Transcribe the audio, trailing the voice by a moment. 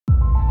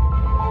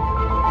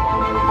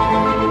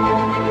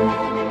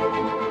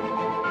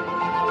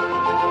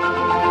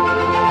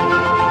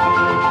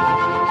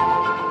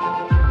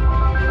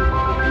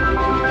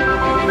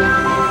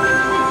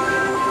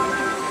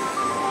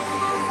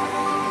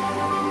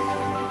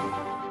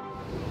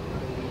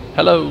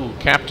Hello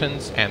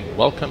captains, and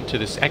welcome to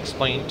this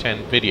Explain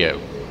 10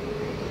 video.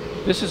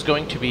 This is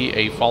going to be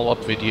a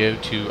follow-up video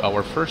to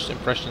our first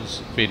impressions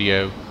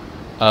video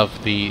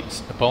of the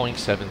Boeing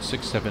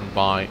 767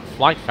 by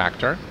Flight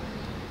Factor.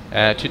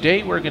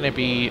 Today we're going to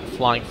be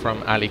flying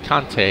from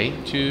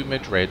Alicante to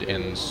Madrid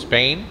in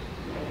Spain.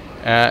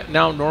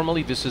 Now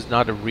normally this is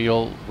not a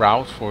real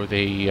route for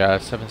the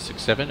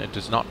 767, it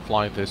does not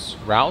fly this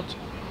route,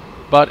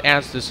 but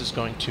as this is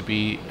going to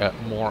be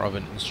more of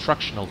an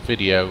instructional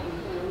video,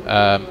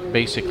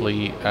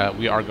 basically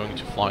we are going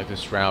to fly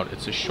this route.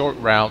 It's a short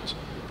route,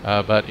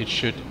 but it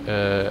should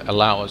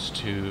allow us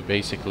to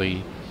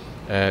basically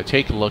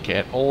take a look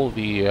at all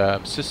the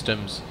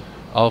systems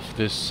of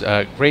this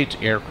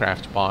great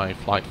aircraft by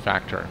Flight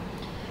Factor.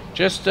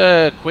 Just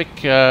a quick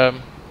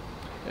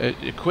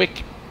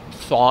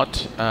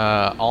thought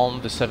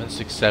on the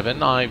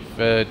 767.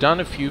 I've done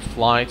a few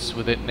flights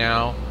with it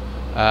now.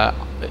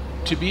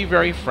 To be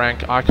very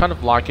frank, I kind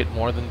of like it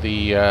more than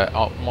the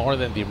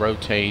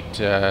Rotate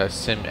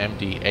Sim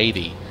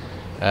MD-80.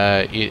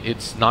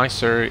 It's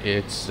nicer,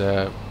 it's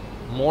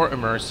more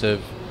immersive,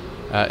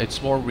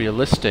 it's more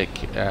realistic,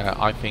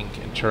 I think,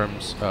 in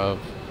terms of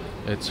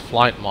its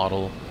flight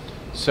model.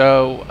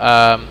 So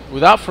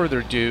without further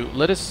ado,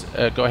 let us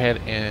go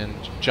ahead and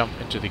jump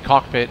into the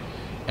cockpit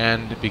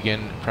and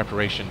begin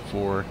preparation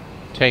for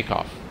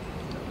takeoff.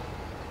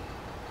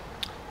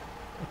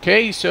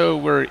 Okay, so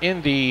we're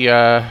in the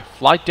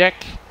flight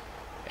deck,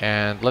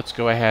 and let's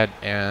go ahead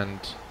and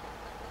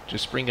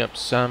just bring up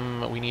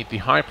we need the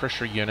high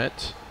pressure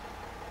unit,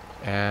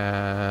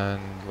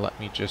 and let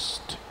me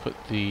just put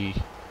the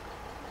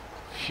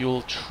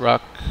fuel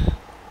truck.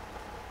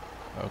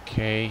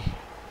 Okay,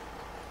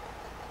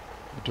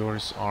 the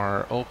doors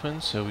are open,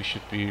 so we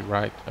should be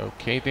right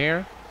okay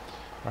there.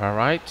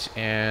 Alright,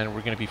 and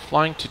we're going to be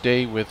flying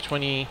today with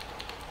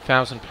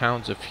 20,000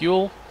 pounds of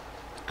fuel.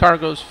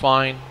 Cargo's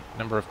fine,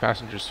 number of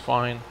passengers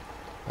fine.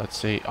 Let's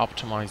say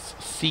optimize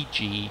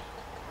CG,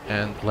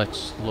 and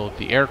let's load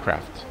the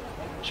aircraft.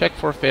 Check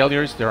for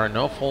failures. There are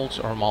no faults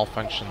or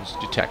malfunctions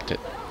detected.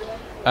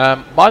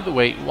 By the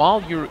way,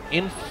 while you're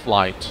in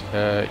flight,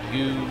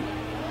 you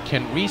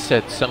can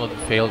reset some of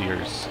the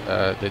failures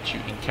that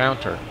you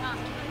encounter,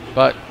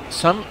 but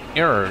some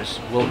errors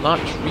will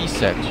not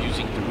reset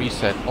using the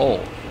reset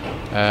all.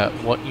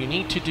 What you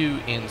need to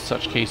do in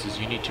such cases,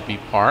 you need to be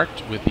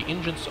parked with the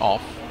engines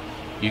off.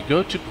 You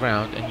go to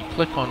ground and you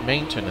click on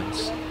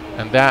maintenance,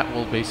 and that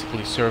will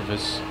basically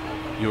service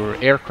your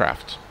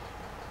aircraft.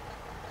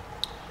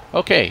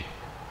 Okay,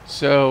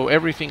 so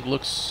everything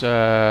looks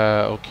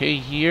okay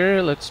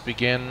here. Let's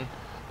begin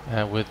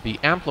with the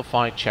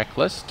amplified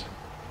checklist.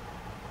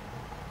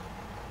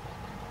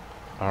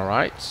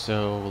 Alright,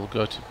 so we'll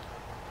go to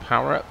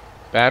power up,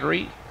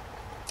 battery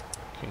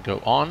can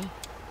go on,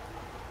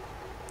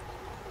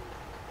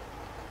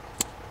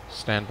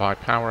 standby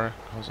power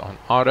goes on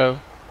auto.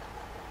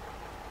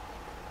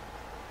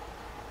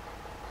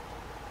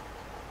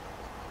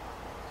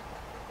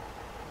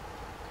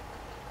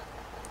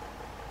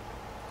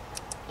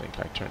 I think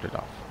I turned it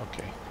off.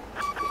 Okay.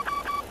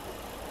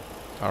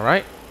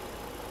 Alright.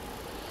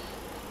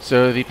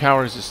 So the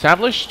power is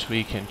established.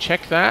 We can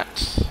check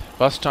that.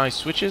 Bus tie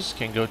switches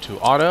can go to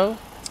auto.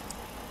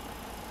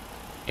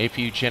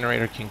 APU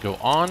generator can go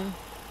on.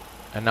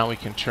 And now we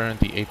can turn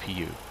the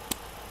APU.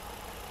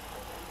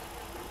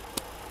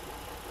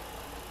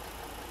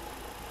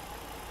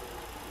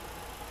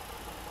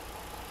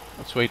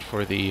 Let's wait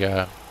for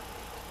the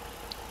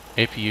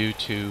APU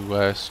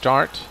to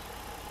start.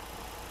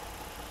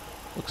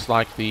 Looks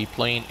like the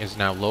plane is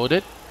now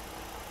loaded.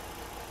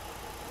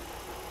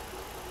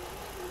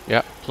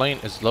 Yeah, plane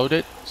is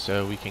loaded,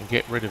 so we can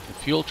get rid of the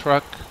fuel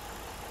truck,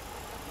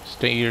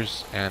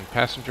 stairs, and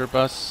passenger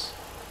bus.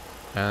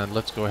 And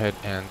let's go ahead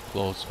and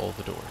close all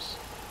the doors.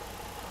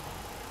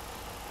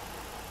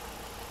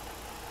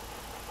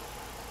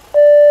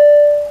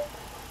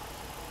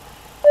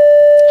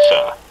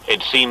 Sir,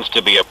 it seems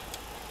to be a...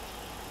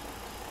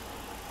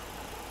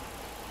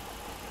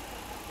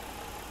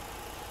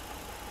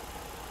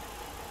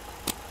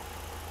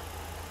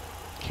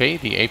 Okay,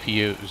 the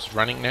APU is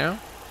running now.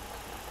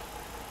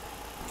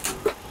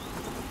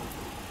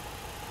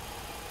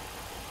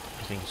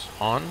 Everything's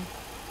on.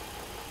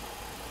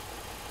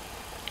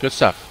 Good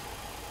stuff.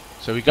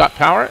 So we got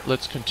power.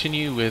 Let's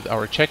continue with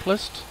our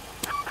checklist.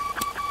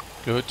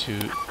 Go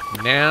to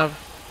nav,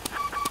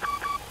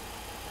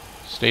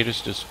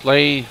 status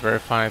display,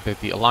 verify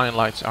that the align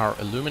lights are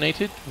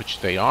illuminated,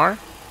 which they are.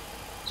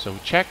 So we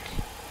check.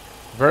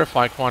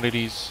 Verify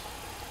quantities,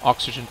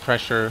 oxygen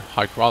pressure,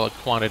 hydraulic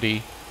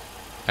quantity,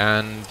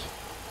 and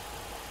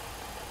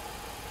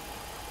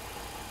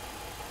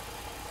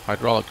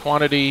hydraulic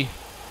quantity,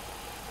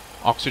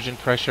 oxygen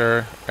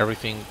pressure,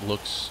 everything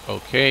looks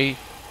okay.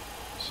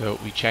 So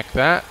we check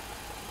that.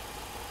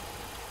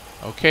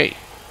 Okay,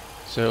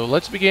 so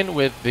let's begin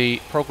with the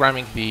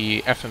programming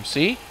the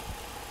FMC. I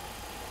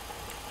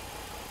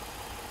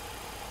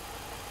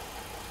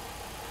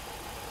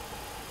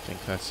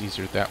think that's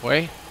easier that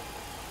way.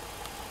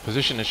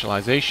 Position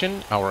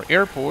initialization. Our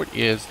airport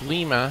is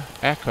Lima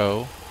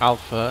Echo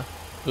Alpha.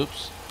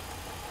 Oops.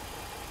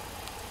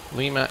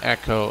 Lima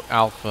Echo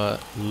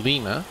Alpha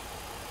Lima.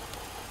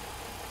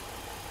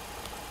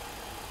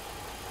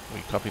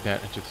 We copy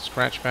that into the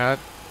scratch pad.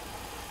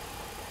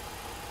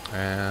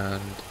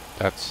 And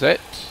that's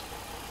it.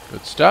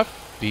 Good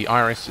stuff. The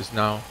iris is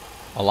now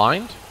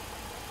aligned.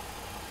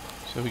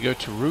 So we go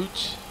to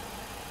route.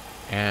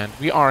 And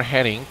we are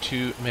heading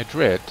to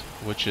Madrid,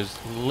 which is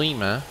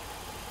Lima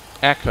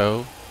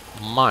Echo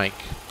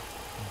Mike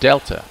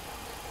Delta.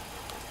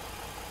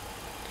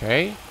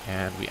 Okay,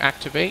 and we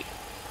activate,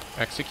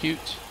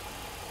 execute.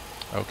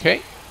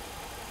 Okay,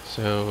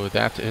 so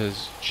that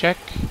is check.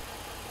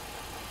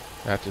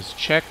 That is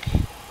check.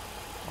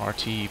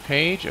 RTE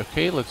page.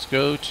 Okay, let's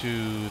go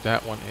to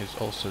that one is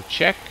also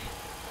check.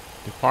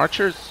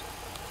 Departures.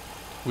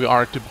 We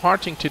are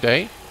departing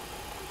today,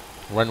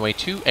 runway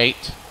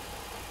 28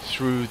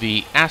 through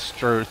the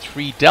Astro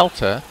 3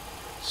 Delta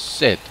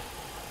SID.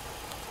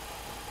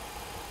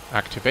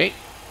 Activate.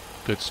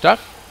 Good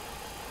stuff.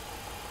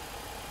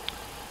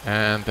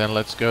 And then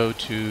let's go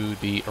to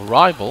the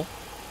arrival.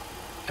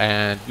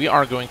 And we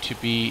are going to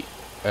be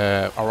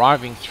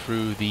arriving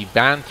through the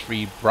band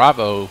 3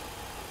 Bravo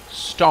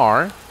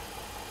Star.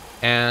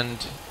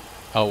 And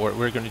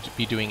we're going to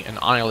be doing an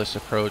ILS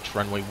approach,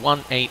 runway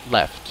 18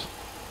 left.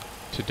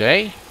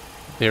 Today,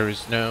 there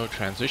is no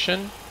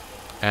transition.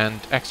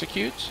 And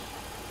execute.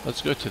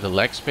 Let's go to the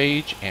legs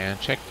page and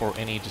check for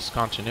any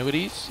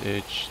discontinuities.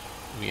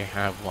 We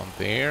have one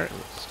there.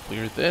 Let's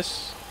clear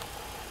this.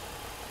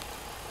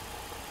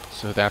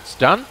 So that's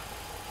done.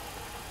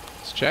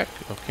 Let's check.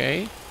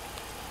 Okay.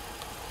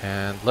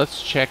 And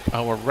let's check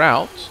our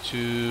route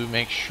to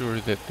make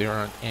sure that there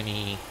aren't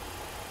any,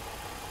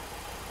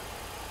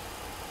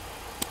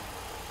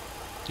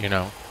 you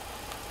know,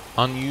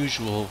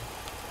 unusual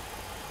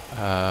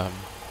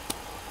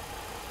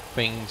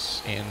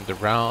things in the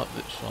route.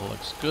 This one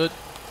looks good.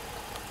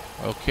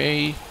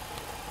 Okay.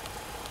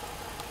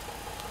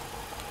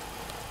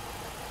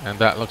 And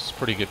that looks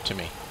pretty good to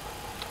me.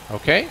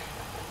 Okay.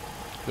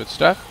 Good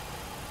stuff.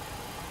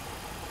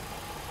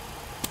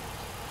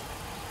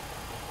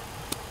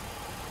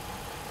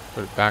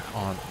 Put it back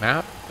on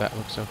map. That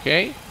looks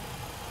okay.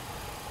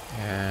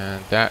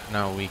 And that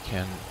now we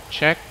can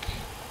check.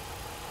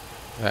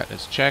 That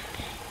is check.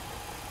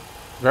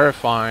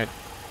 Verified.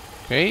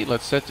 Okay,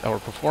 let's set our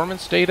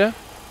performance data.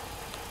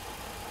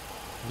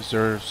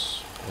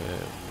 Reserves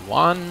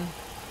 1.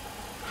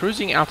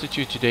 Cruising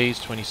altitude today is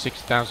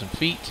 26,000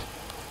 feet.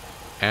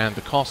 And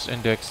the cost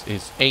index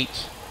is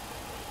 80.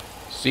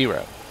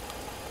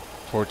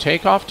 For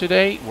takeoff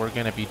today, we're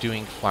going to be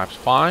doing flaps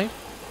 5.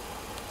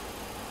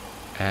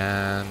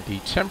 And the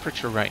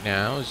temperature right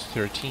now is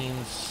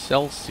 13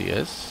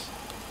 Celsius,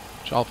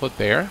 which I'll put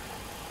there.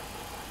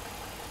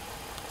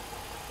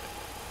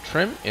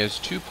 Trim is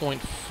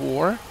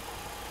 2.4,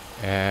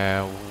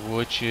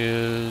 which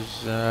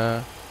is,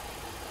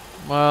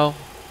 well,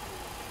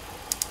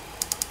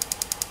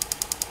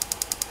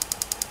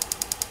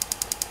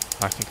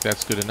 I think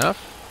that's good enough.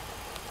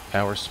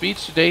 Our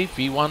speeds today,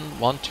 V1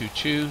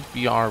 122,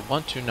 VR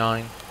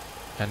 129,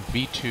 and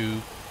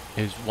V2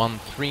 is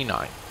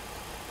 139.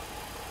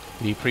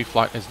 The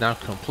pre-flight is now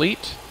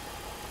complete,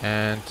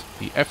 and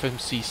the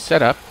FMC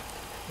setup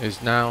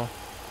is now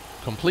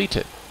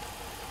completed.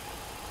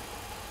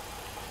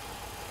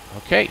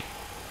 Okay.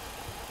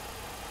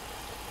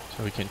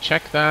 So we can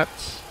check that.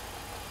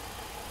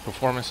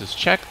 Performance is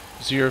checked.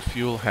 0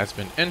 fuel has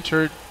been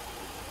entered.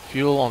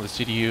 Fuel on the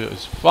CDU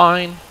is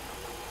fine.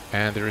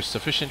 And there is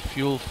sufficient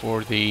fuel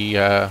for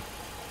the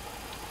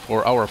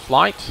for our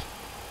flight.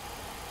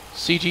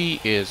 CG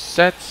is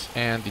set,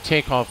 and the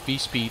takeoff V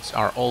speeds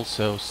are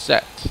also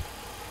set.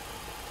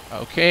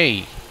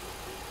 Okay,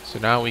 so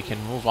now we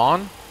can move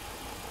on.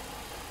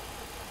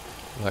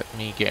 Let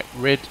me get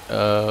rid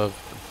of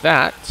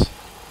that.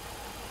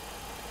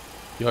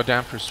 Yaw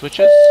damper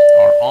switches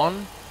are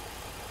on.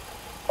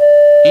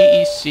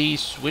 EEC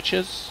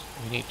switches,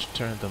 we need to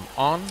turn them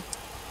on.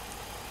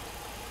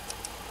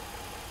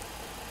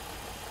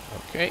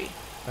 Okay,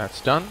 that's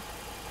done.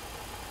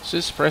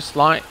 Sys press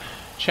light,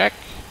 check.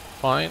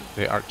 Fine,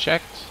 they are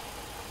checked.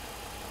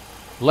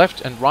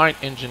 Left and right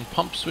engine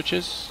pump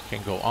switches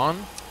can go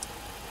on.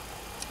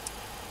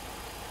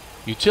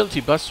 Utility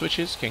bus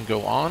switches can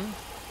go on.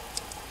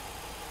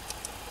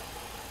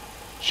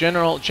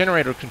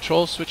 Generator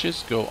control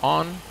switches go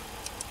on.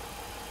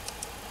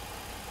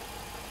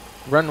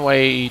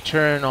 Runway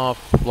turn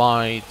off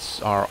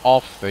lights are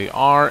off. They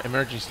are.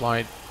 Emergency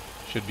light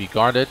should be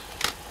guarded.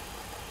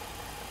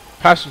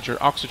 Passenger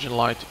oxygen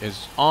light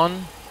is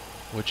on,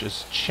 which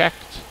is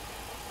checked.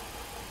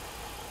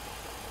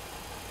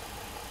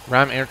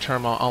 Ram air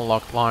terminal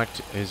unlocked light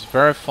is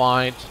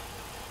verified.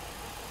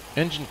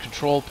 Engine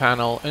control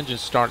panel, engine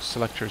start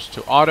selectors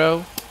to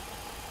auto.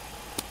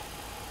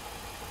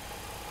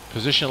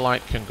 Position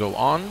light can go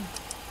on.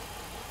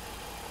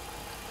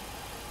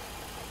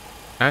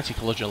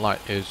 Anti-collision light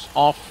is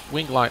off.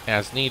 Wing light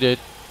as needed.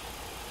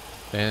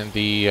 Then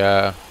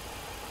the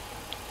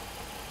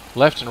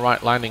Left and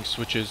right landing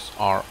switches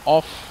are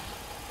off,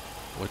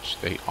 which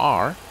they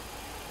are.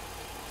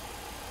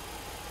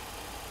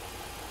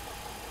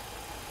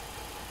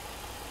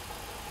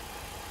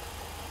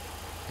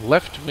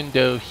 Left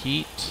window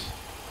heat,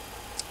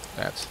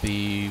 that's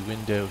the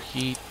window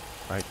heat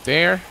right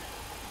there.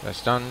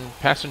 That's done.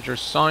 Passenger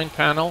sign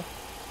panel,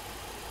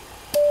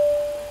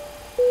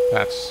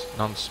 that's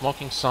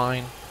non-smoking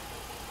sign.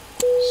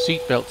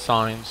 Seatbelt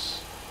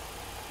signs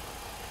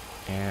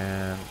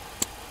and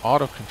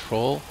auto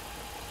control.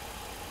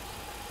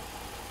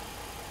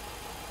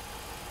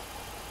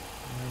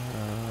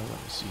 Let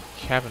me see,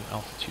 cabin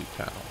altitude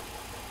panel.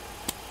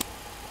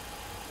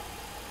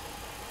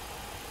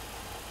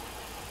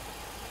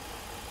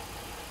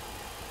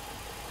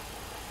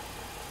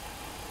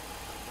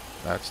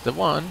 That's the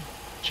one.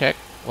 Check.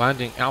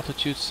 Landing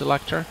altitude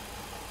selector.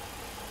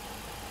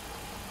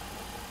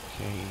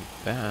 Okay,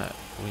 that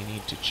we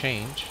need to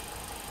change.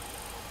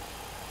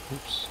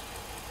 Oops.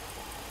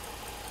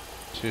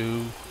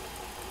 To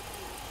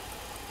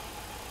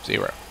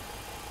 0.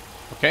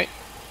 Okay.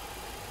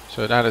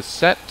 So that is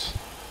set.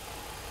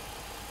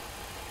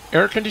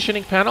 Air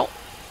conditioning panel.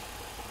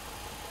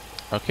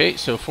 Okay,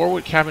 so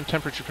forward cabin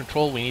temperature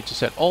control, we need to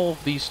set all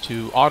of these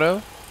to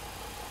auto.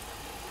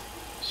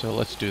 So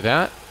let's do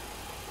that.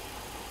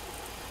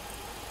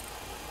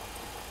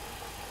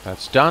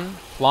 That's done.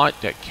 Flight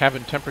deck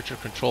cabin temperature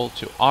control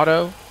to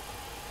auto.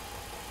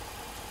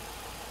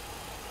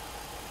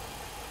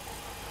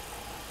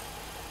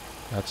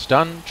 That's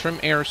done. Trim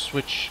air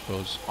switch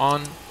goes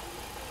on.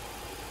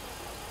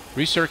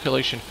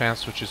 Recirculation fan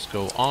switches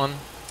go on.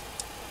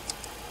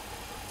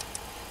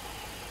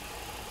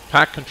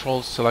 Pack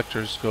controls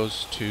selectors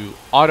goes to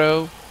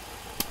auto.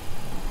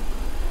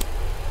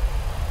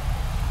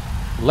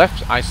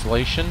 Left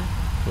isolation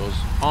goes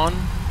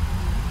on.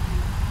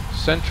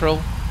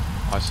 Central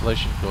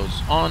isolation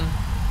goes on.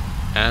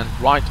 And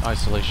right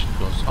isolation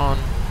goes on.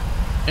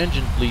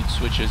 Engine bleed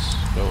switches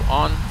go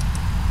on.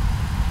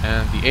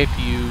 And the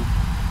APU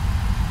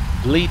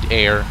bleed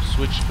air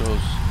switch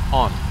goes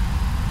on.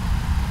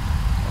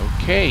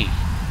 Okay.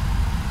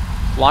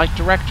 Flight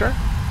director.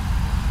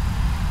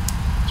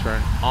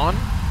 Turn on.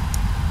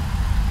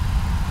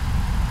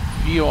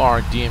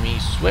 VOR DME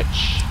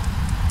switch.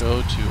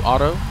 Go to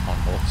auto on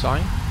both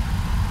sides.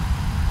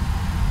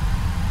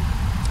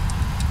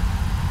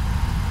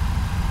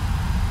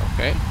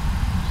 Okay.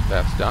 So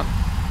that's done.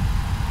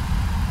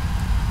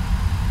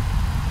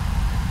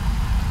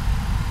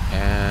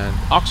 And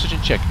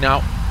oxygen check.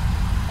 Now,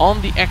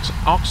 on the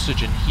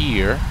oxygen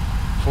here,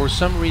 for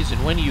some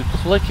reason, when you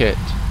click it,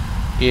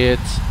 it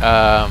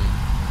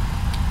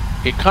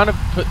kind of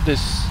put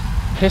this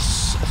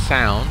hiss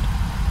sound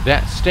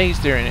that stays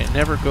there and it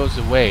never goes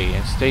away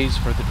and stays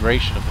for the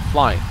duration of the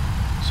flight.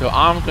 So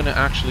I'm going to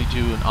actually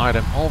do an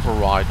item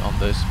override on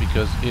this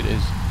because it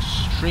is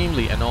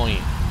extremely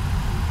annoying.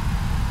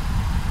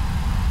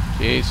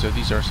 Okay, so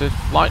these are set.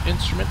 Flight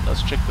instrument.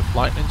 Let's check the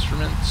flight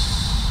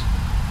instruments.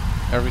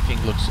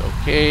 Everything looks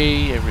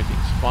okay.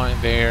 Everything's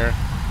fine there.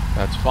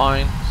 That's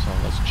fine. So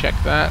let's check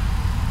that.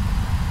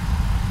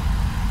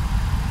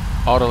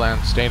 Auto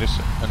land status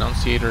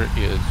annunciator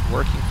is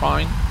working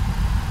fine.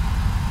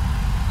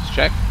 Let's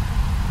check.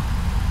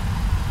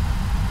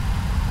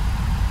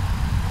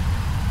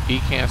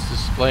 ECAS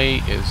display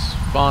is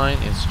fine.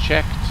 It's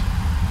checked.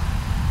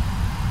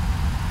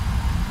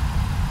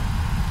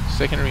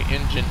 Secondary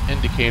engine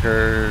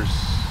indicators.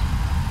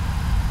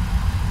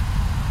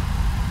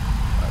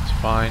 That's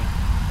fine.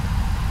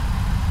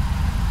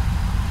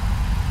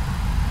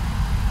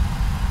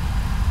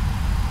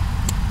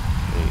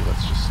 Okay,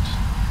 let's just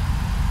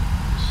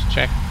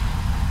check.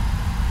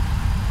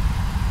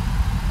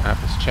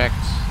 App is checked.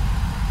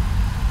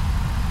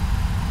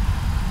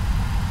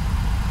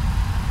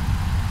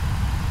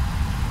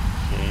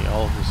 Okay,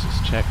 all of this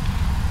is checked.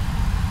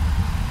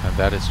 And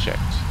that is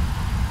checked.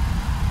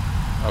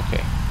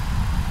 Okay.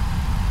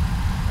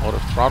 Auto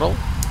throttle.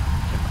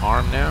 Can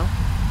arm now.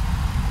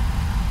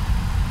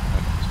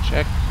 Let's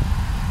check.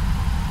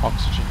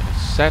 Oxygen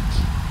is set.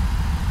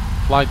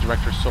 Flight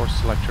director source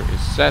selector is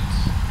set.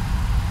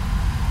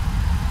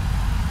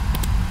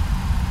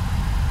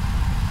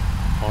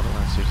 Auto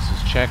land status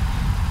is checked.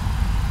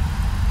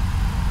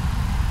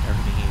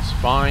 Everything is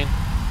fine.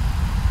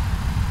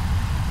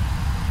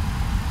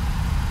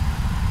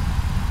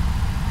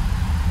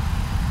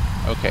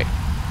 Okay.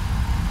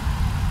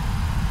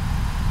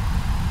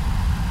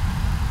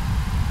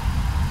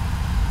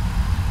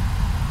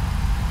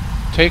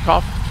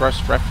 Takeoff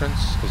thrust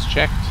reference is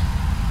checked.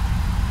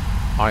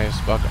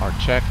 IS bug are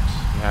checked.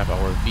 We have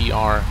our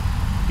VR,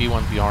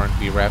 V1 VR and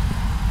VREF.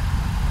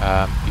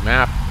 The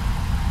map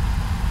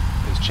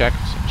is checked.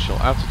 Initial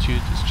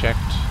altitude is checked.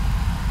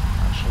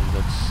 Actually,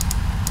 let's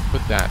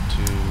put that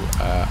to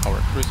our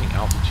cruising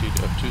altitude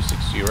of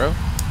 260.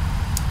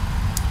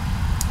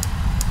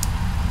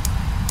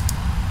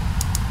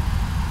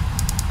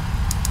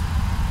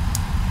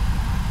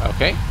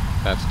 Okay,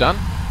 that's done.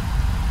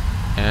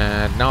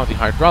 And now the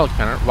hydraulic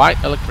panel, right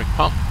electric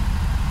pump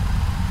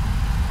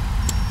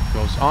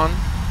goes on.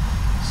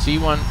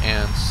 C1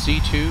 and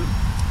C2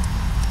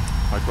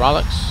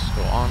 hydraulics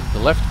go on. The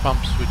left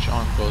pump switch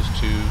on goes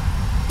to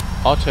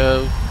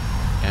auto,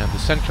 and the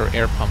center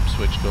air pump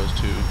switch goes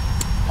to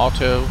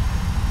auto.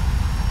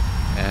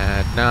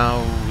 And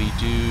now we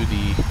do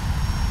the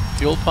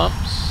fuel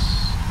pumps.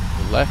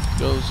 The left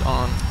goes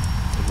on,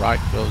 the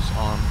right goes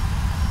on,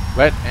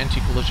 red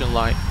anti-collision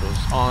light goes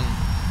on,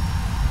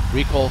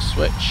 recall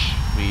switch,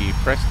 we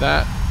press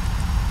that,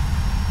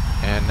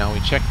 and now we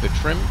check the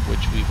trim,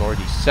 which we've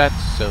already set,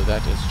 so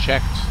that is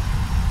checked.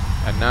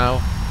 And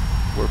now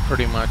we're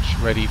pretty much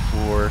ready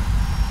for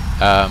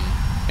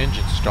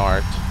engine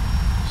start.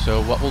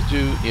 So what we'll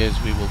do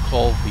is we will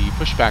call the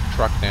pushback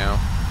truck now,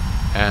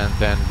 and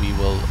then we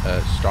will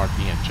start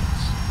the engines.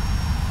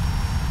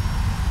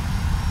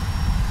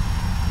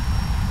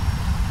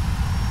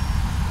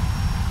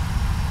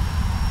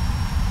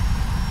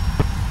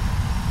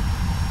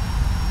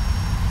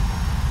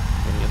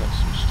 Okay, let's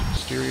switch to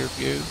exterior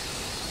view.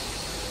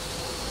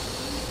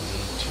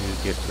 We need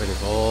to get rid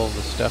of all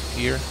the stuff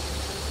here.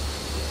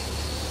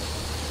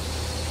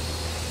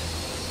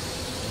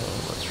 So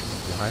let's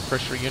remove the high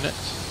pressure unit.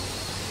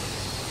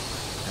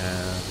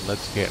 And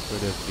let's get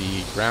rid of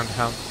the ground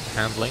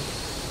handling.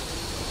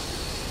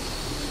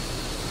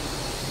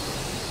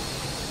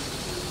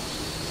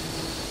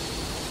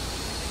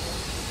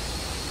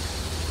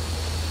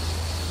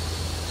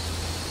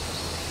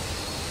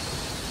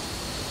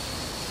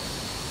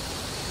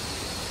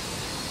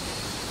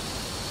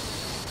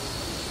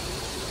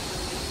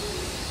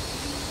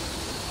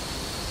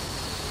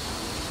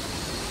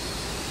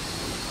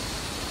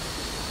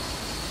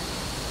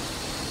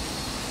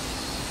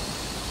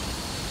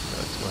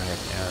 Go ahead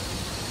and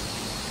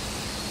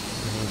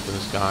remove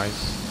those guys.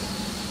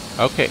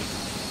 Okay,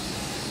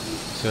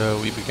 so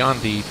we began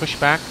the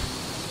pushback.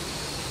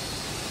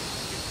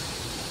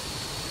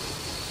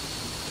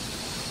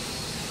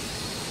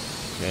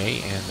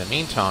 Okay, in the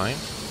meantime,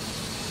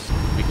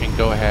 we can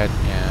go ahead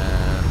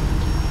and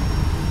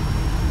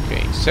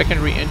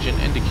secondary engine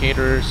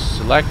indicators,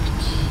 select.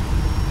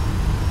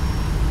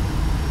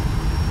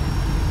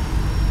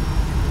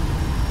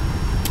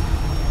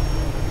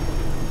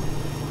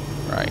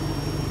 Right.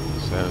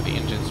 So the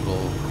engines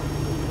will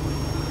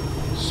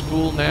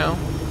spool now.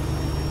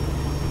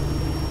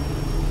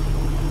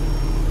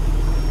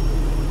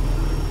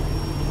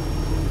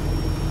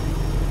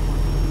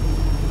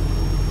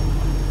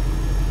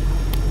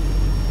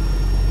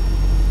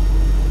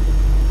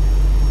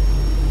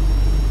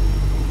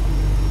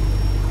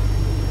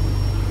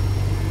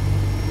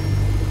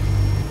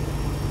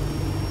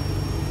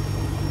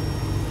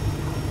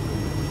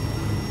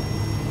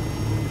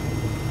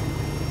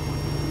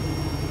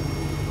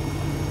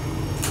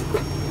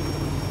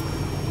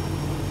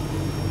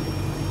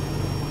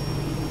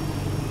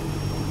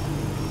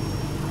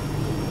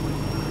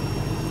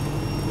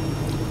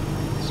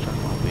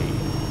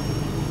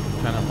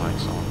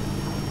 Lights on.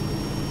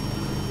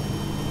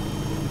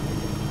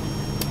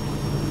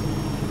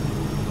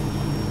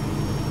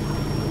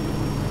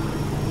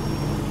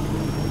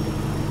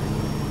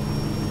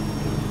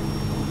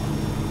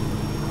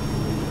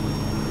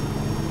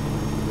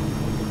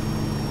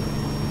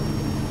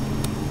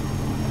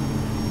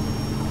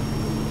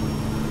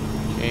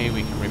 Okay,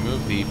 we can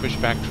remove the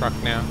pushback truck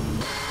now.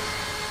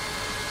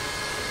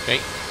 Okay,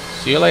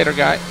 see you later,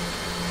 guy.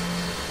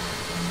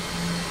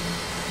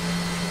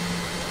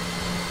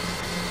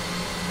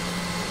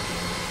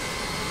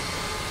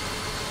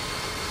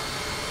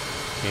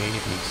 Okay,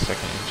 the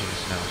second engine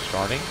is now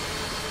starting.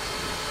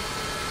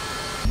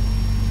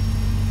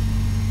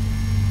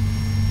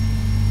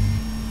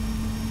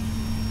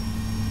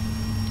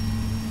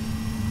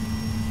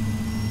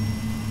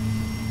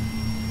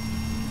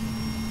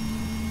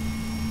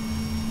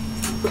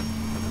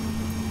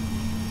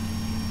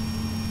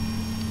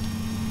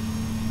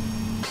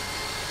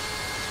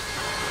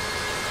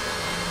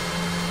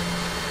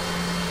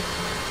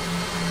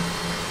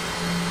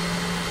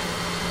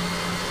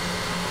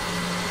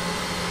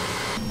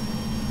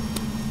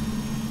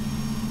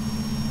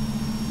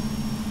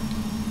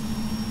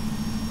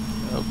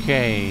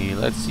 Okay,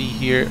 let's see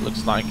here. It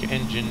looks like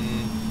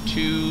engine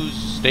 2's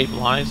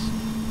stabilized.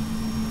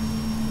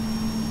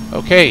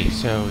 Okay,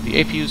 so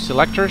the APU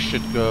selector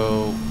should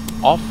go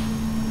off.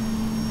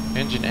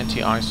 Engine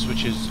NTI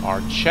switches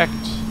are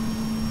checked.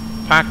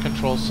 Pack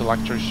control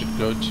selector should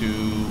go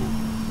to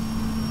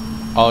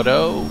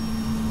auto.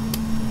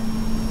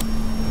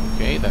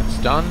 Okay, that's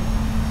done.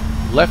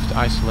 Left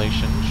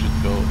isolation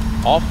should go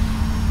off.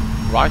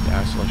 Right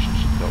isolation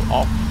should go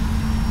off.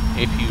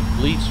 APU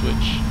bleed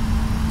switch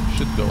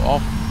should go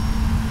off.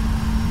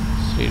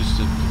 Status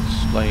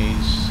display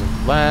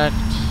select.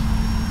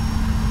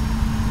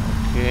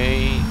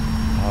 Okay,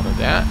 out of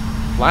that.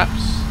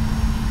 Flaps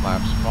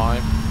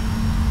 5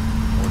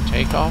 for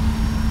takeoff.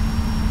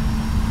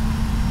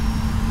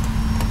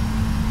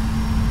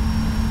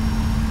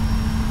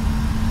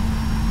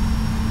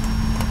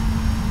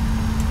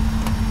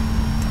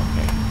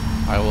 Okay,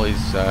 I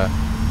always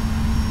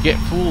get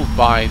fooled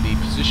by the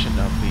position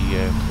of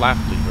the flap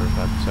lever,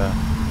 but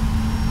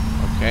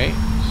okay.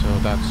 So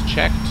that's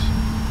checked.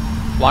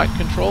 Flight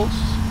controls,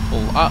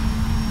 full up,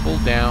 full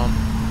down,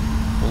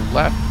 full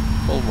left,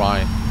 full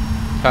right,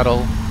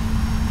 pedal,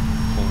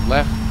 full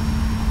left,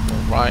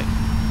 full right,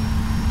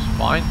 it's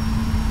fine.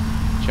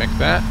 Check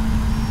that.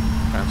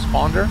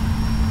 Transponder.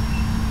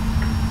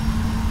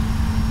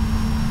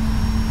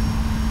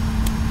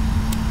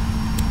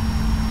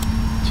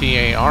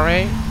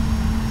 TARA,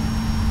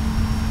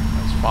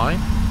 that's fine.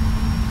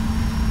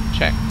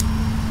 Check.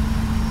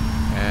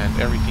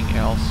 And everything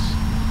else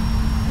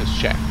is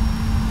checked.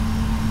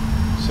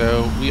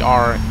 So we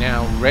are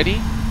now ready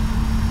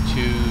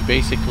to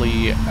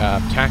basically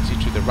taxi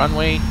to the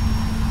runway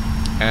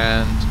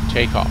and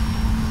take off.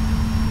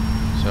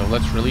 So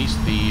let's release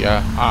the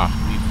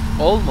we've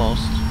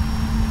almost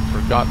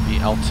forgot the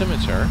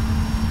altimeter,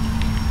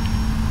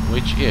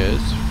 which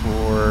is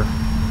for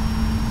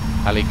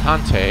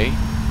Alicante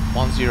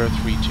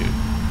 1032.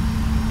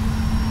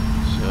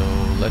 So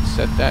let's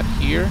set that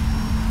here.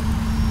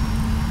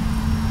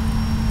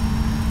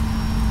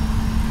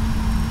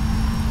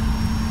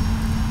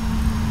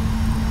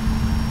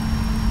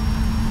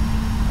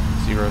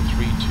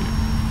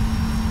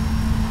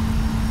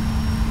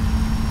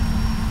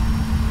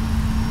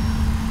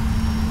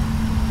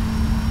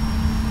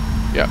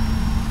 Yep,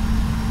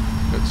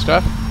 good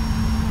stuff.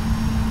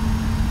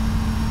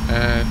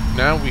 And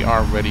now we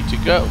are ready to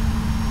go.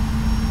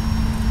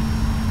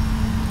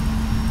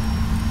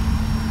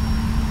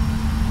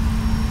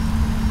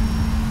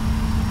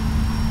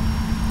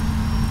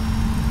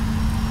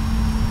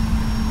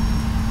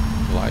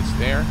 The lights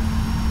there.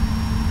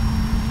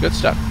 Good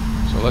stuff.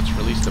 So let's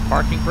release the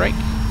parking brake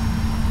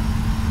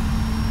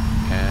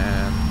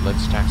and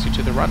let's taxi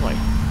to the runway.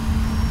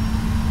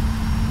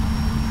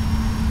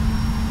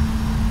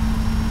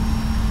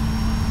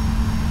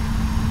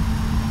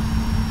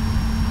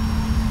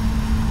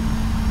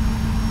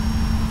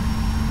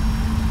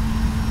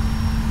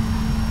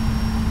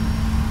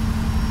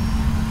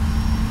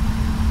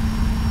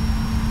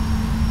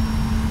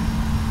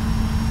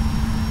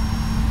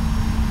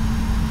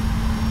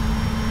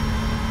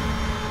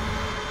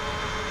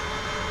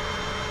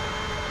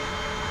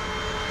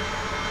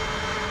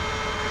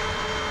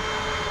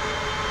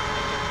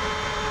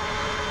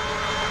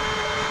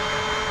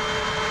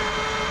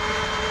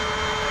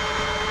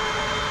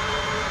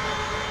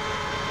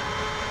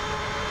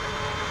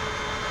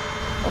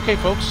 Okay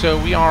folks, so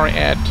we are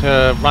at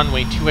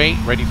runway 28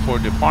 ready for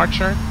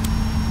departure.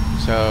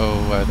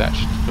 So that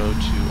should go to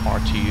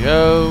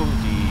RTO.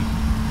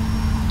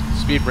 The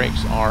speed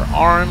brakes are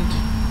armed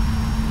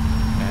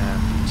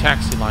and the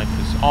taxi light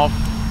is off.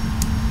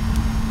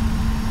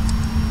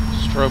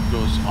 Strobe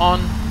goes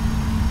on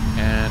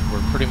and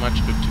we're pretty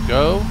much good to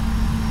go.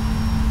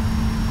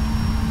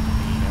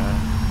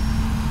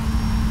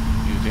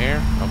 View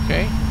there,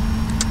 okay.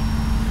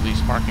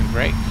 Release parking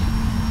brake.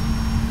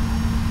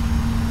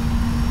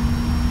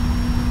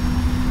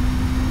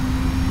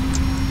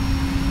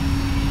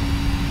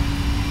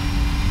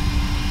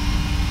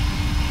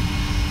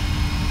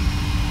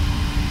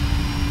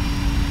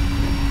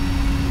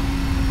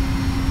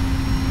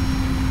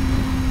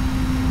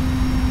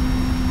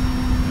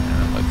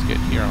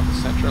 Here on the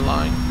center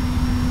line.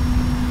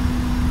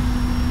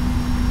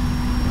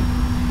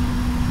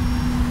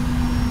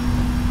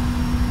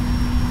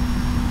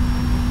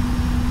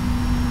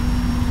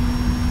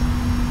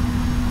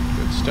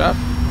 Good stuff.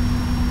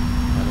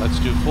 And let's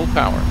do full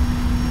power.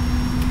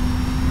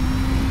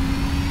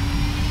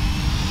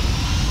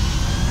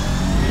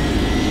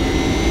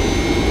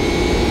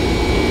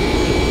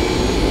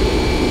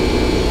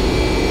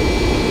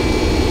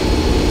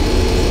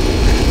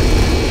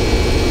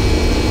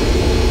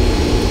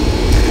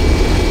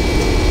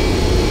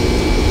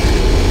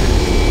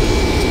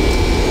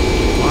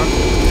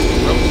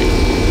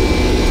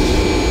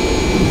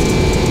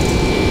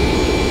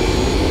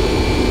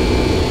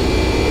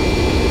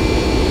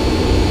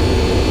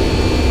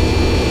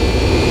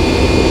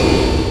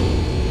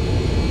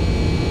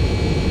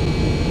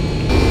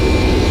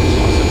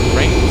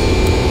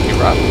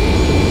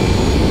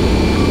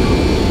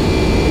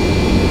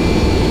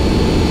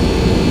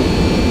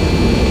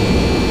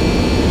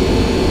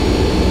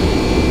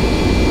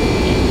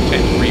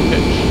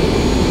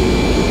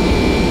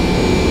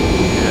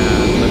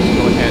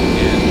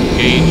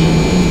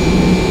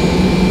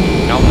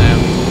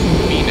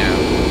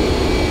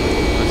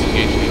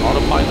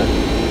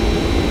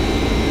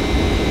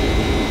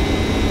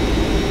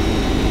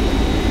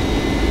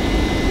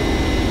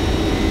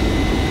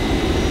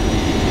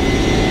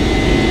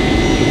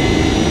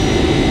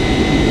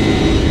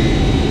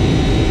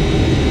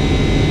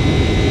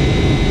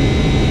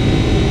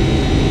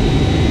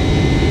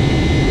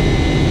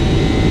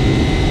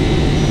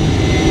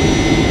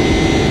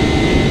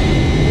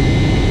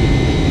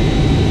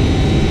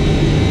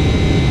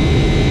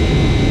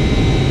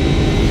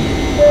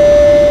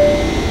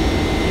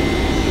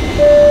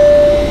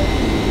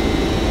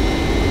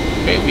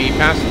 We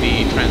passed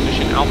the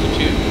transition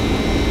altitude,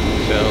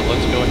 so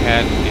let's go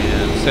ahead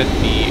and set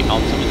the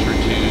altimeter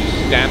to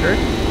standard,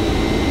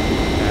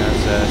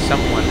 as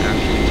someone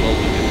actually told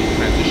me that the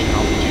transition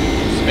altitude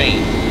is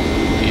Spain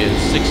is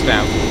 6,000. So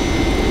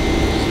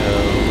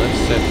let's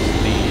set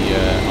the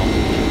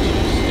altitude to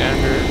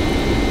standard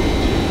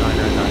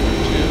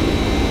 29902.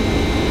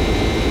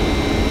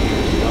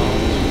 Here's the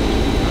altitude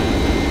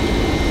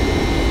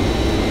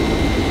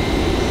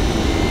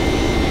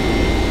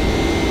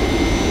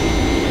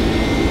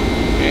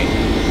 29902. Okay.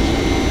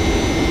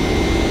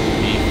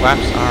 The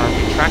flaps are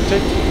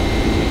retracted.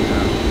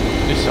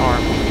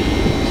 Disarm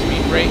the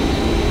speed brake,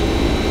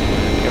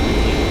 and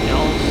everything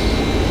else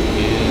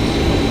is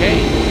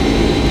okay.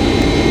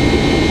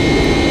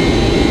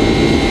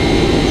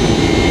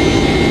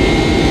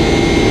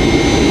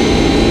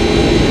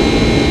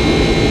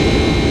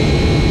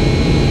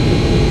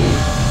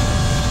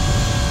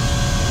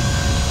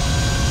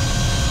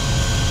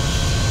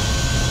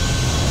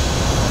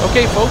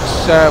 Okay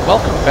folks,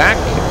 welcome back.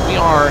 We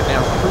are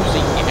now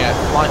cruising at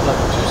flight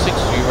level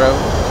 260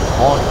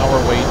 on our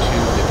way to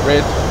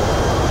Madrid,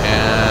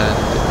 and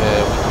we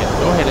can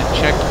go ahead and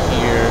check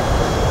here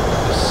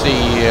to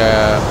see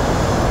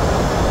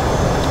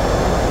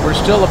we're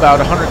still about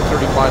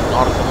 135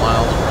 nautical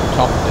miles from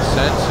top of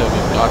descent, so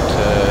we've got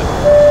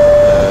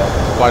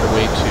quite a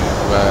way to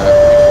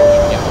before we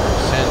begin the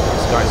descent.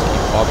 These guys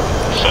keep bothering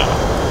me.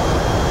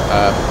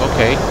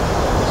 Okay,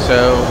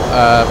 so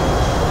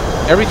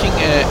everything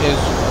is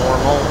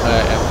normal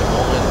at the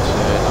moment.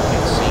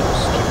 Nothing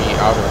seems to be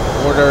out of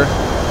order.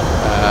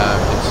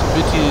 It's a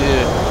bit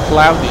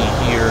cloudy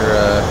here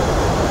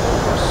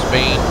for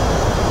Spain,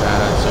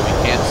 so we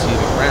can't see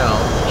the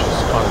ground, which is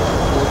kind of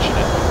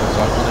unfortunate because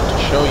I wanted to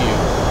show you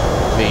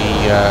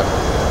the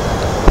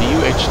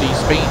UHD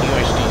Spain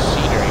UHD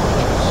scenery,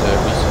 which was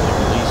recently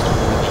released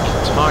for the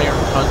entire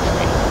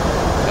country,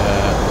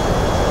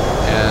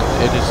 and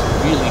it is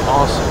really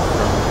awesome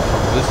from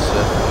this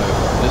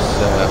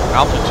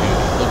altitude.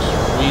 It looks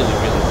really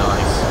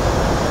nice.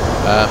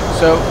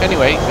 So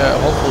anyway,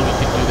 hopefully we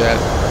can do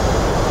that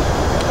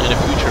in a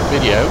future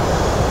video,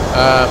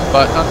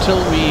 but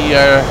until we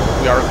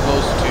are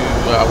close to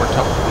our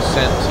top of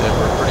descent,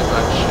 we're pretty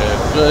much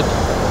good.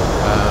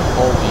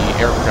 All the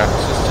aircraft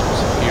systems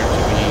appear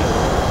to be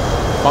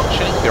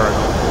functioning. There are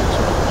no faults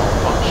or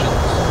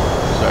malfunctions,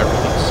 so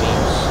everything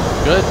seems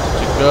good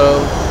to go.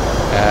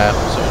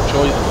 So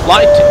enjoy the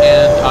flight,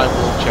 and I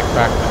will check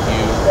back with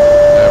you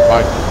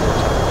right before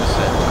top of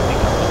descent. I think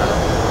I'm gonna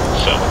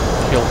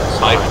kill this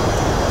time.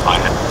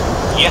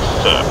 Yes,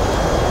 sir.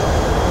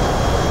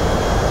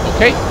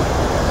 Okay,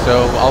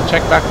 so I'll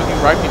check back with you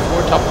right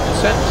before top of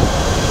descent.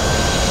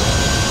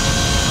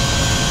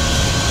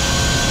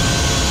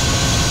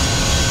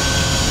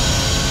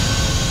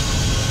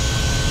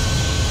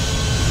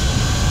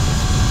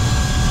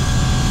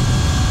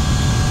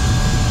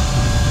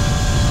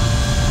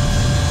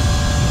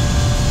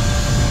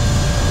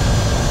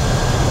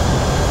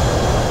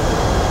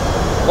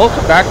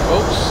 Welcome back,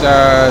 folks.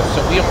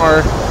 So we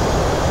are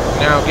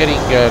now getting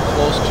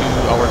close to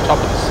our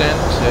top of descent.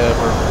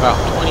 We're about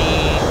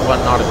 21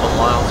 nautical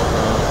miles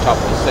from top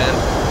of descent.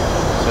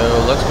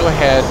 So let's go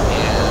ahead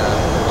and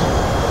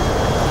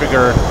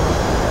trigger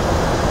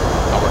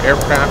our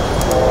aircraft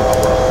for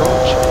our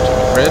approach to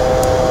Madrid.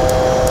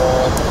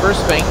 So the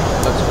first thing,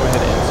 let's go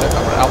ahead and set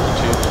our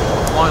altitude to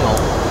our final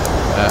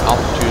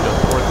altitude of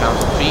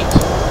 4,000 feet.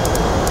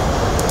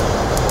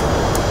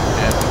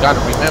 And we got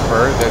to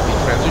remember that the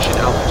transition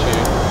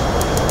altitude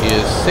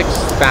is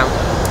 6,000.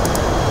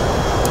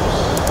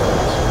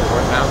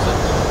 4,000.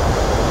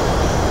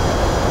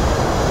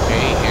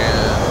 Okay,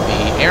 and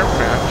the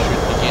aircraft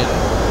should begin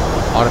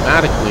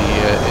automatically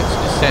its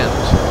descent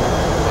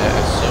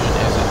as soon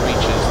as it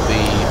reaches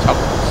the top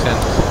of the descent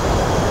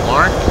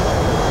mark.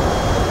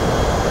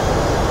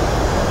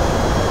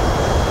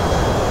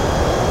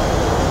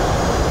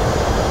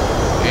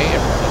 Okay,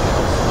 everything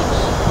else looks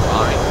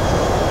fine.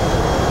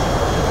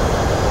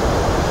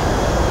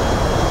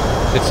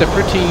 It's a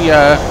pretty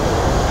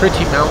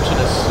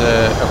mountainous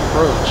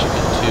approach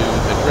into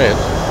Madrid,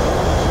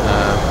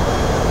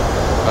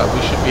 but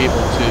we should be able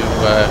to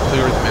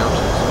clear the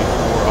mountains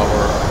before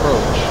our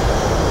approach,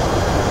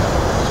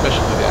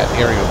 especially that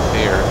area over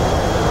there.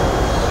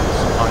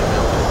 Some high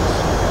mountains,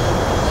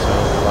 so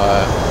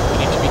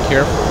we need to be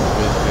careful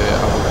with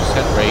our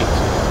descent rate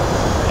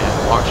and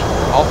watch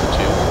for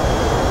altitude.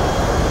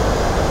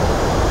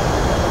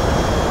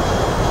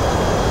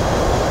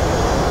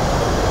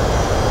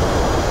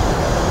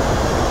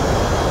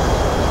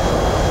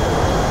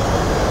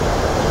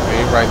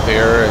 Right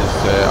there is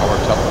our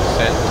top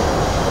descent,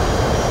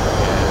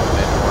 and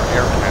then our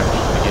aircraft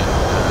should begin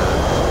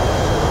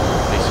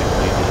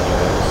basically the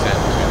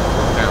descent to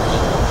 4,000.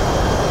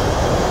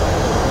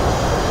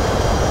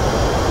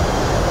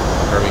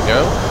 There we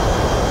go.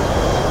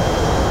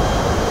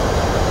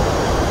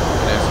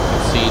 And as you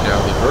can see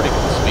now, the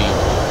vertical speed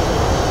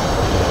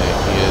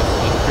is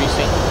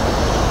increasing,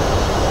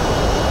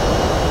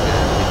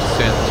 and the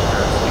descent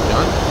has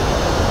begun.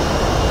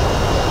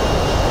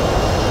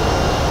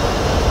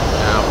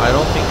 I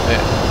don't think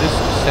that this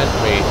descent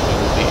rate we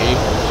will be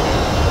able to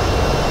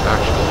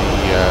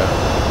actually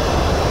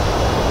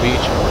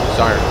reach our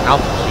desired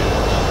altitude.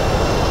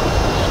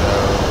 So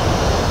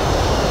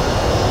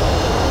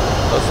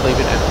let's leave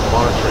it and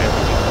monitor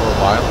everything for a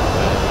while,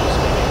 and just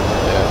make sure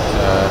that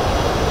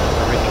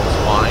everything's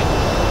fine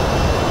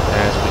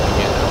as we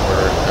begin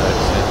our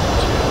descent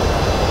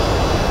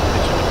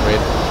into Madrid.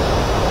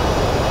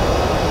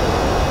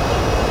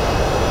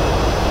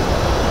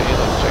 Okay,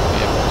 let's check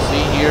the FMC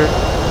here.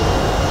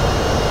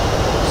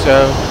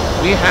 So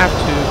we have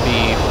to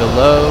be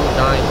below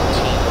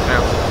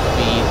 19,000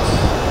 feet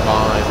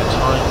by the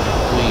time we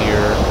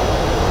clear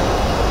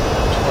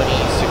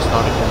 26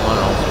 nautical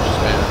miles, which is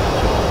bound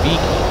to a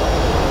week.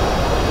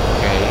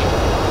 Okay,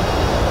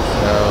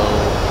 so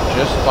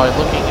just by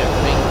looking at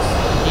things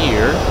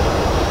here,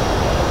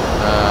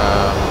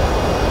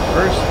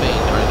 first thing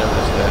I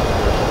noticed that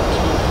we're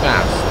too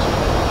fast.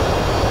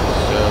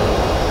 So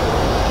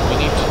what we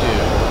need to do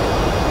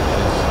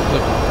is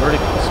click on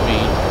vertical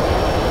speed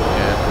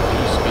and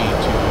reduce speed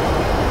to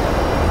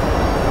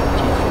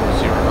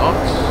 240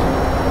 knots.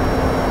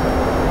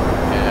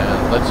 And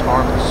let's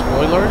arm the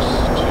spoilers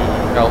to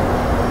help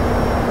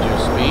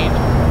reduce speed.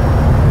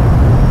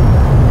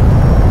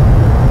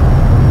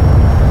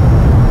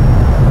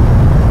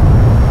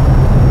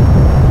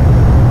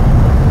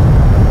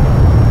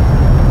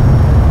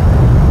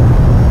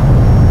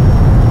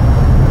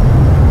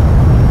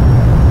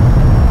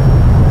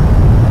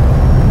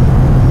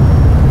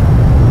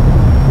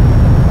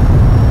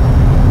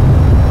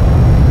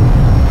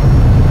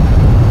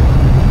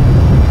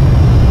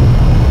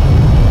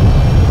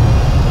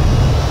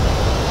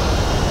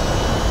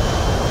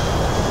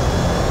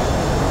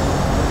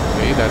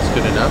 That's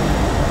good enough.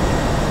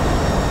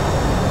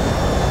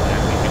 And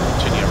we can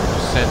continue our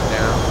descent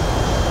now.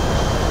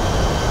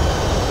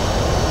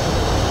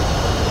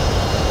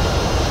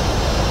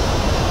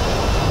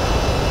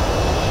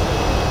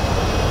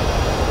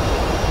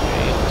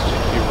 Okay, let's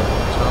check here one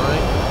more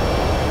time.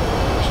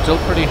 We're still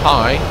pretty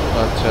high,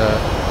 but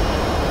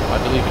I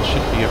believe it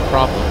shouldn't be a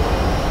problem.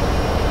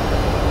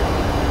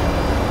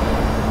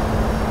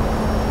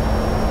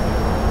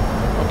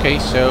 Okay,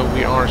 so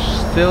we are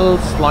still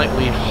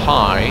slightly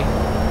high.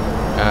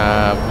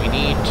 We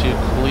need to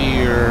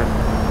clear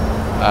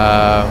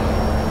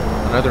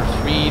another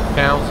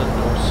 3,000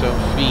 or so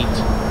feet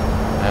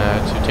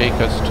to take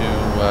us to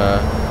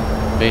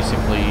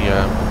basically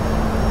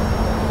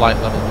flight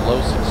level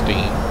below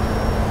 16.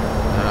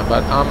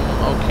 But I'm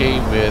okay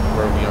with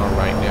where we are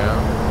right now.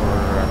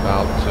 We're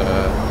about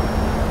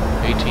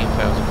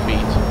 18,000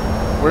 feet.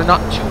 We're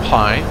not too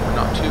high, we're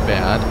not too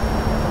bad,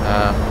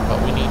 but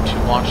we need to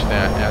watch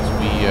that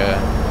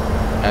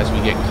as we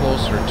get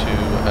closer to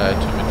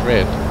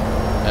Madrid.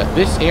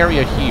 This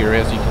area here,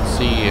 as you can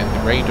see in the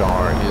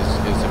radar,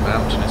 is a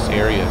mountainous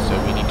area, so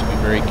we need to be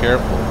very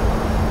careful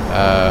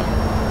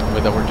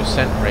with our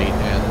descent rate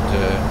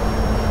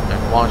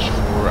and watch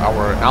for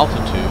our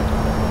altitude.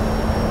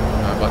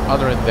 But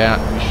other than that,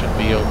 we should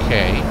be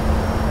okay.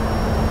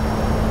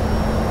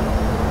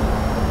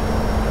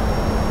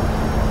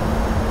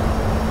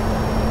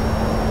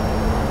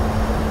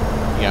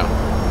 Yeah.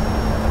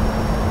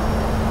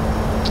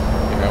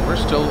 We're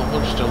still good.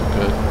 We're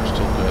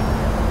still good.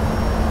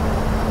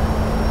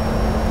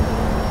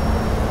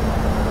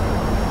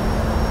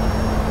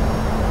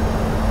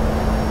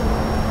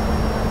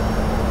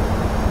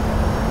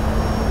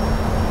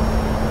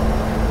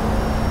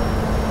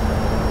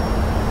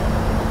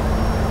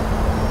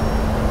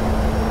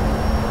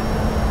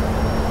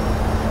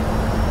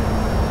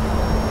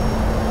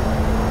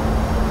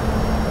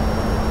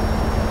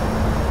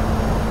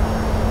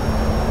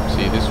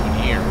 See, this one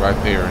here,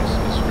 right there, is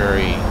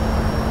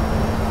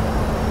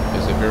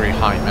a very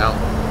high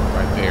mountain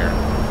right there,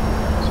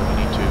 so we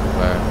need to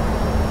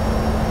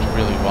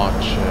really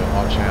watch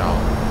out.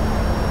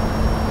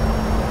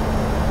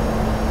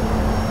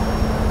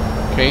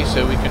 Okay,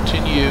 so we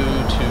continue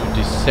to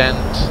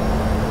descend,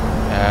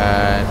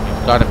 and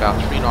we've got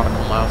about 3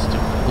 nautical miles to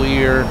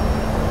clear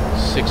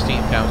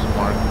 16,000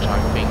 mark, which I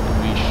think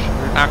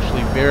we're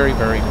actually very,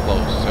 very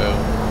close. So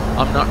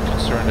I'm not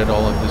concerned at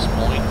all at this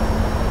point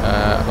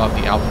about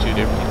the altitude.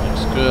 Everything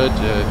looks good.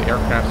 The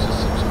aircraft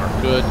systems are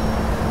good.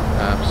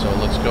 So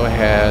let's go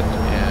ahead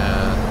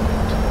and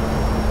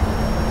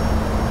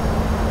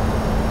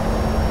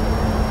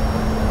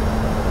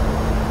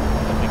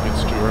I think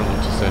it's too early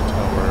to set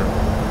our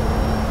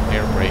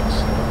air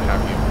brakes and what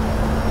have you.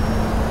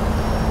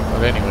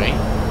 But anyway,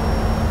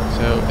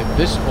 so at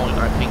this point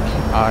I think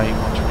I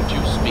want to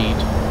reduce speed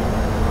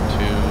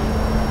to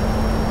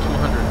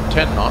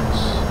 210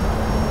 knots.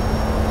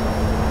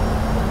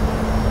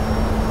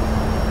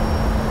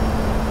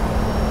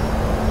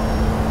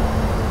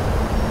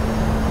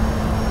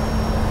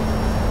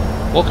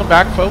 Welcome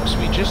back, folks.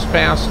 We just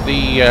passed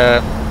the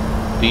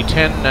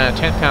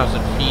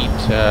 10,000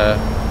 feet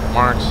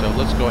mark, so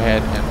let's go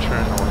ahead and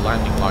turn our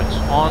landing lights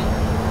on.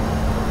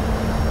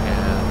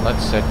 And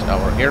let's set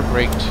our air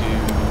brake to 2.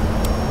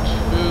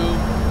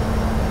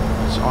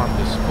 Let's arm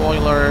the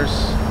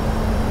spoilers.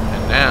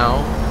 And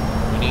now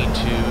we need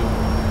to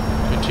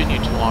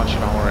continue to watch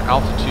our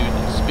altitude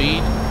and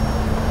speed,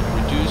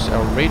 and reduce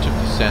our rate of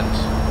descent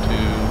to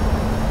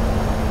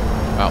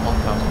about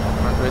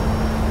 1,100.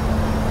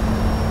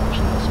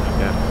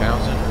 that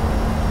 1,000.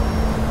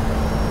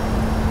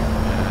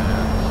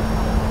 And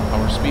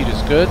our speed is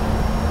good.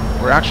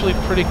 We're actually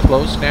pretty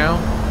close now.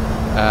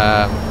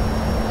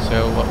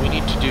 So what we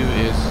need to do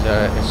is,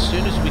 as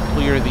soon as we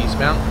clear these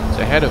mountains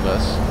ahead of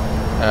us,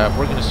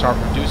 we're going to start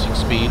reducing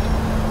speed,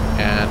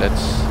 and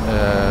it's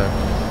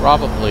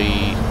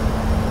probably,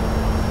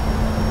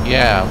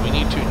 yeah, we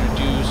need to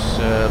introduce,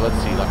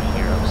 let's see, let me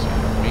hear,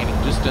 remaining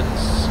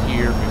distance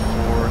here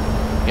before,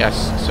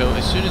 yes, so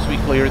as soon as we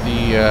clear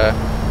the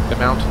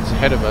mountains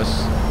ahead of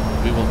us,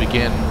 we will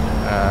begin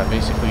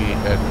basically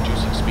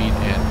reducing speed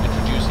and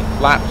introducing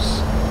flaps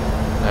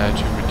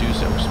to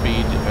reduce our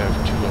speed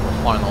to our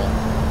final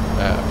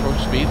approach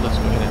speed. Let's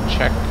go ahead and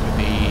check.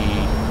 The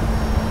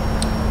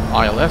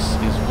ILS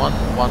is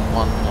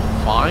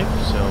 11115,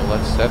 so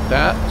let's set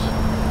that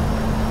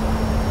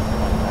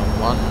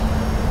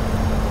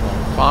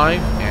 11115,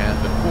 and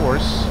the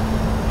course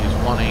is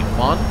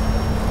 181.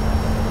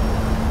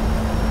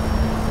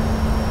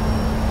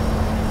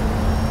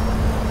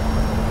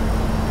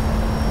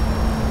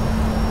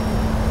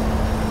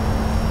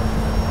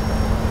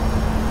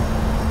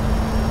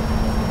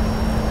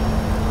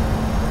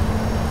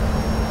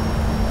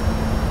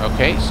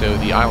 Okay, so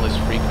the ILS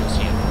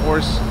frequency and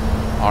course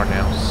are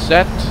now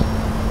set.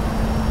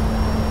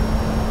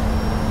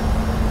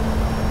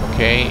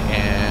 Okay,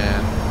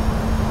 and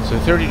so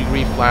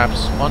 30-degree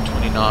flaps,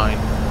 129.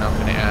 I'm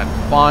going to add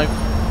 5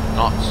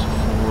 knots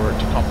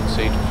to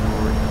compensate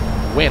for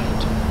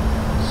wind.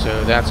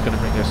 So that's going to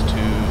bring us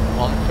to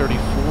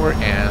 134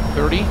 and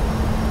 30.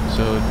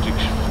 So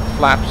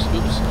flaps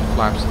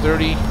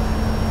 30.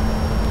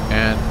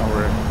 And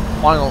our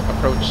final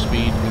approach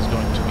speed is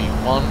going to be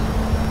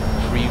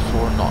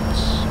 134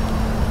 knots.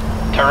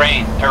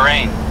 Terrain,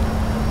 terrain,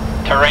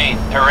 terrain,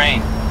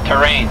 terrain,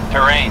 terrain,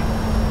 terrain.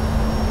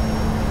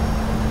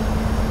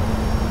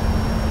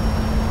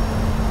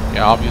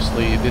 Yeah,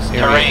 obviously this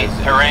area is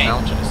a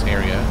mountainous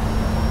area,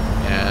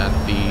 and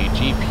the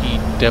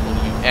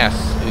GPWS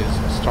is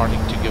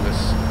starting to give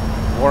us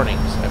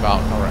warnings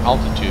about our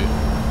altitude.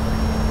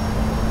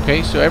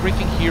 Okay, so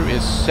everything here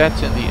is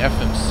set in the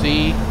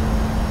FMC.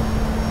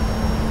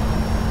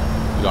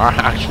 We are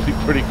actually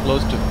pretty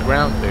close to the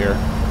ground there,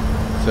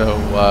 so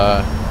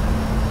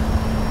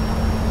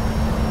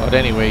but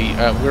anyway,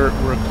 we're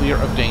clear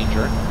of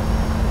danger,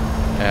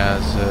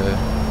 as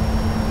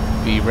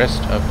the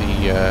rest of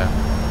the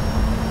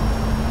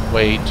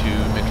way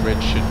to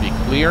Madrid should be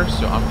clear.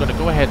 So I'm going to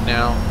go ahead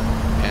now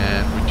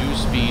and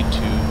reduce speed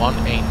to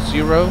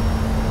 180.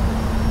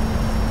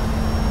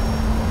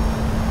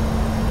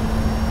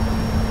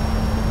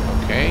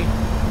 Okay,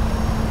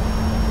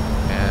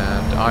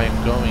 and I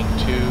am going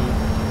to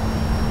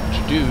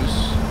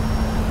introduce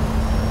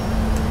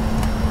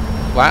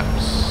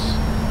flaps.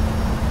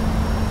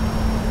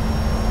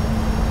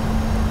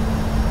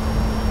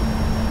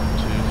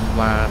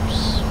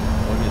 Flaps,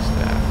 what is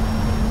that? I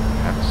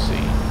have to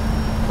see.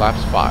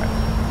 Flaps 5.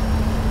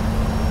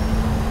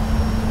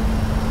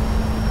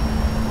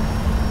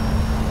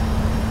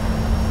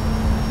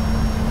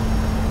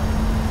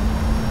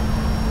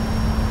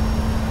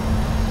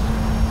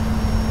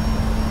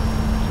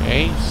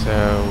 Okay, so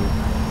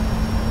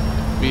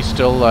we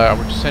still,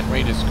 our descent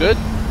rate is good.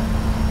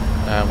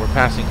 We're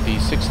passing the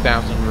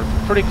 6,000. We're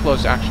pretty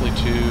close actually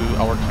to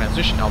our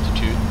transition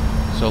altitude.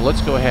 So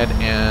let's go ahead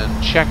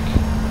and check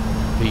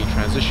the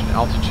transition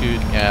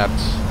altitude at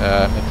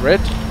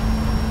Madrid.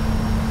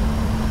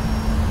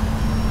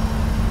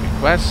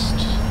 Request,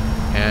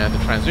 and the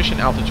transition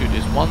altitude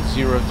is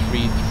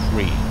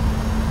 1033.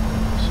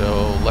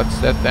 So let's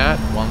set that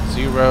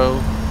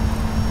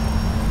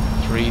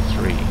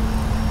 1033.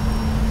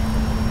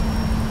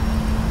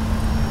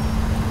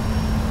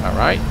 All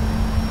right,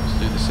 let's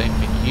do the same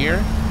thing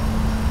here.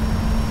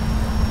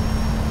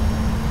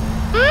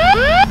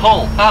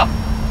 Pull up.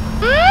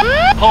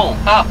 Pull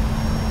up.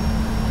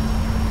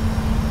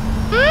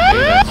 Okay,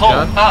 that's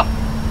done. Up.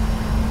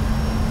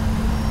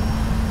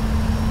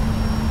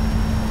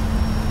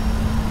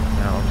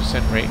 Now our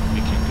descent rate,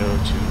 we can go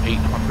to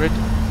 800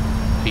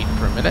 feet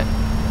per minute.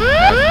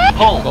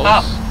 Pull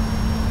up.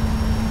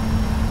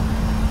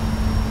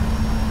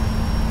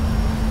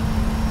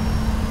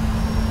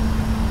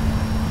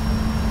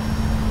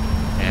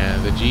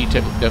 And the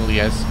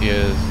GWS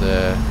is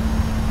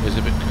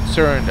a bit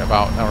concerned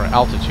about our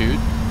altitude,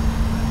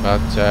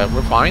 but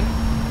we're fine.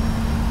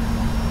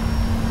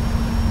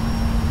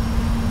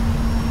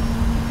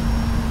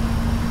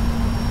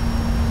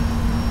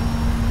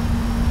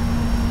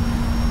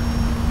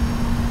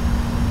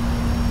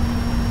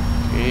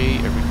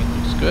 Everything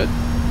looks good.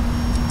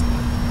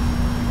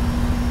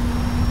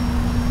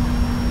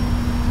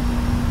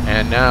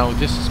 And now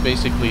this is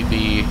basically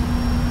the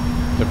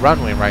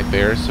runway right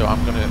there, so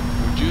I'm going to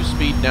reduce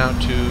speed now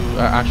to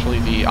actually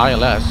the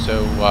ILS,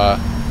 so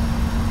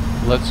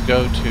let's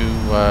go to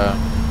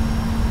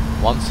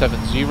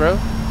 170.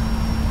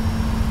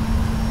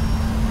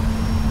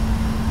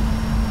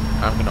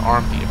 I'm going to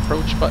arm the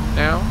approach button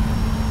now.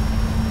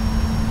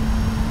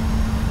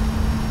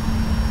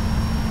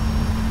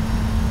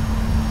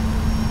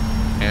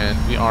 And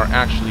we are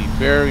actually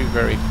very,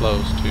 very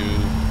close to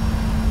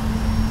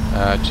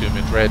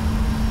Madrid.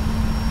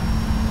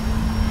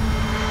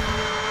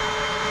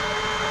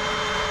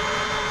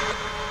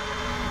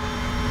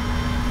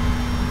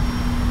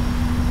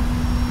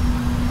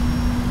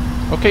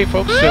 Okay,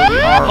 folks, so we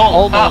are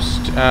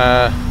almost,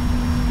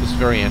 this is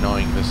very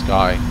annoying, this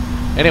guy.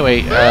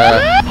 Anyway,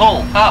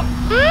 Pull up.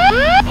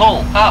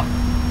 Pull up.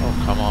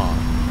 oh, come on.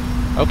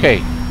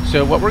 Okay,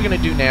 so what we're going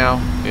to do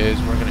now is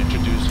we're going to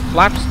introduce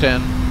flaps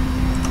 10,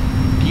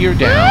 gear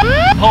down,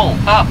 Pull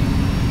up.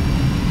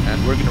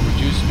 and we're going to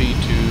reduce speed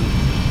to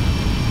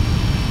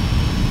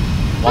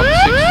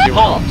 160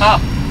 Pull knots.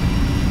 up.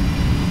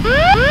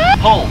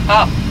 Pull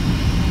up.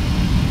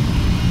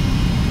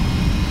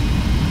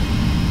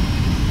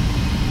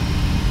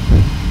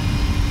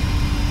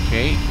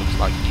 Okay, looks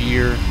like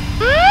gear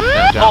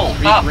now down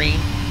 3 up. green.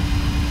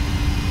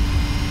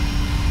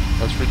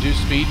 Let's reduce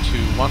speed to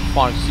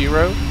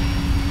 150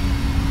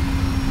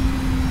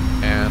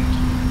 and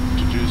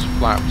introduce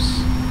flaps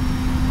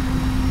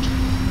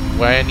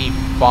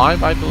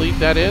 25, I believe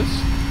that is.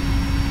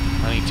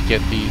 I need to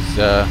get these,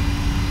 no,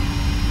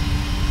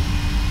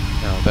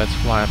 that's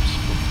flaps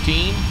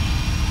 15.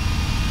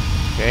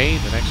 Okay,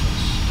 the next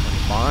one's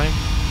 25.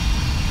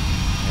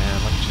 And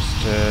let me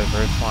just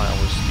verify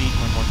our speed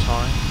one more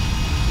time,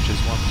 which is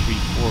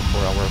 134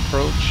 for our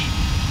approach.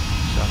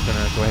 So I'm going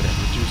to go ahead and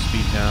reduce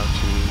speed now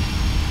to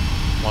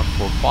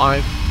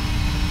 145.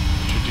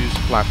 Introduce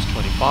flaps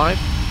 25.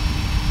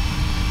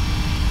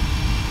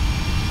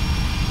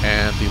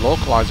 And the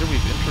localizer,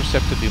 we've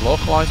intercepted the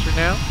localizer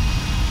now.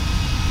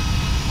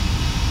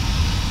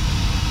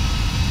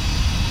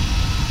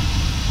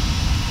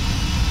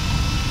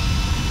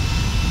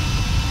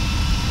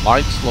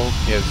 Light slope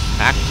is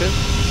active.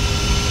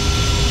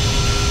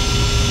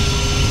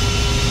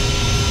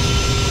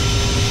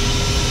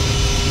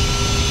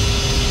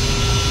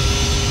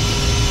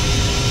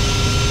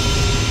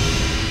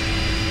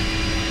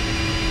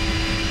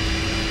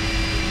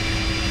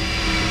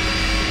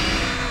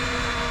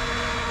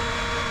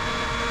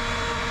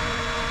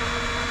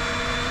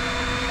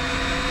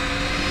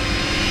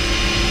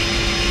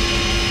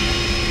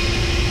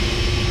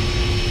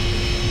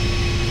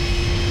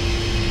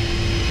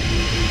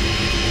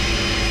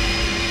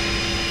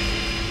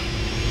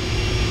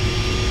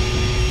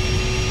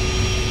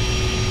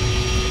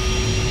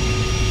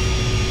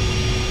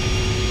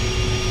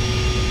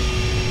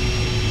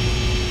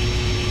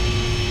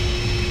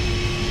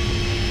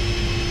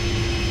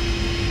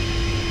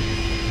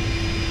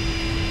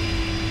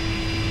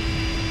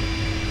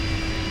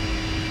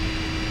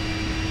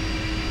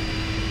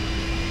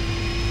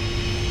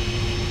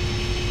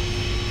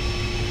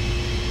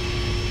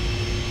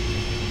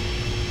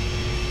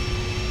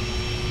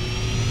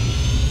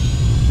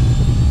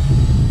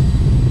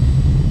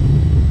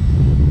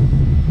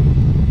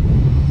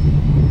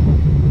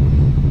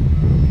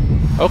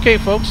 Okay,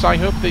 folks, I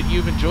hope that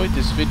you've enjoyed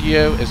this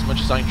video as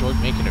much as I enjoyed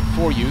making it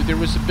for you. There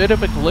was a bit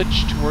of a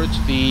glitch towards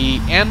the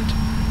end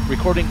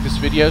recording this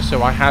video,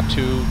 so I had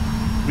to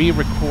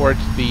re-record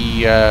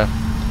the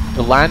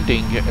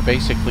landing,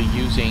 basically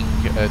using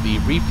the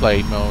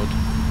replay mode.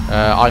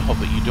 I hope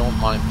that you don't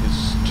mind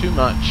this too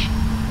much.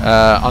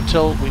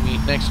 Until we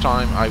meet next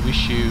time, I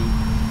wish you,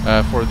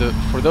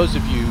 for those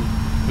of you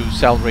who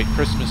celebrate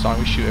Christmas, I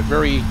wish you a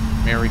very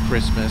Merry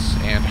Christmas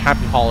and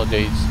Happy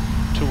Holidays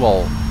to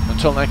all.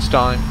 Until next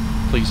time,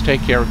 please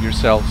take care of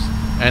yourselves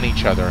and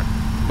each other.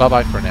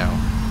 Bye-bye for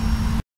now.